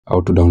how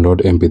to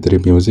download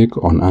MP3 music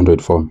on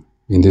Android phone.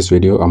 In this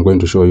video, I'm going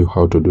to show you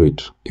how to do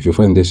it. If you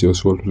find this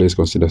useful, please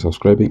consider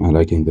subscribing and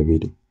liking the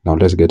video. Now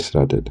let's get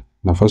started.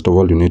 Now first of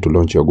all, you need to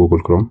launch your Google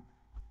Chrome,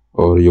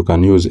 or you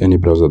can use any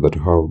browser that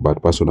you have,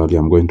 but personally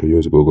I'm going to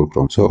use Google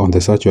Chrome. So on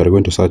the search, you are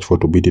going to search for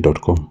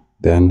tubidy.com,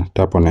 then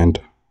tap on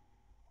enter.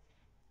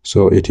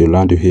 So it will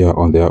land you here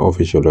on their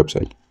official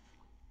website.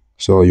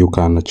 So you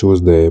can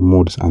choose the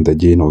moods and the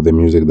genre of the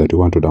music that you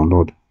want to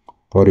download,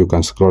 or you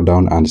can scroll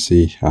down and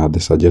see the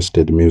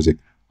suggested music.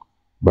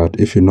 But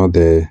if you know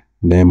the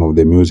name of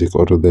the music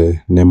or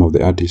the name of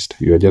the artist,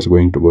 you are just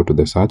going to go to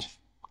the search.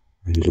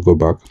 You'll go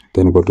back,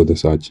 then go to the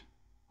search,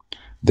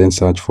 then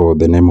search for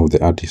the name of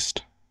the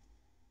artist,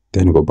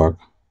 then go back.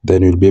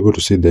 Then you'll be able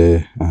to see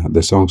the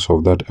songs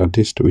of that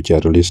artist which are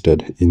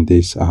listed in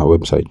this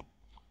website.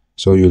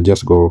 So you'll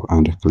just go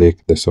and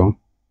click the song.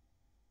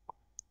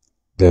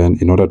 Then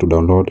in order to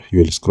download, you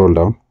will scroll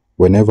down.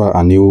 Whenever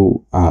a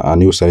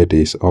new site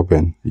is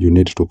open, you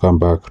need to come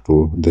back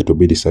to the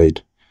Tubidy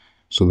site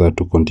so that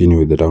to continue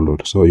with the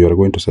download. So you are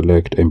going to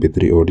select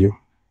MP3 audio,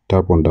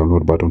 tap on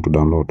download button to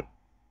download,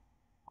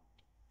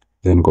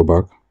 then go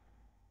back.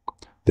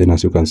 Then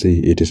as you can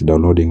see, it is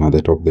downloading at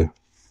the top there.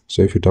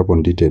 So if you tap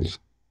on details,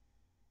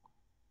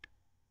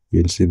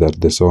 you'll see that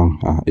the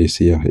song is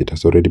here. It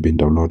has already been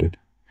downloaded.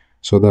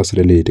 So that's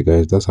really it,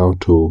 guys. That's how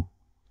to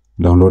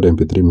download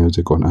MP3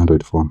 music on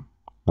Android phone.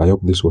 I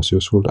hope this was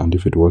useful, and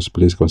if it was,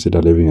 please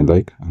consider leaving a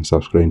like and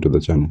subscribing to the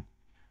channel.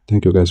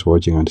 Thank you guys for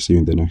watching, and see you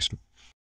in the next one.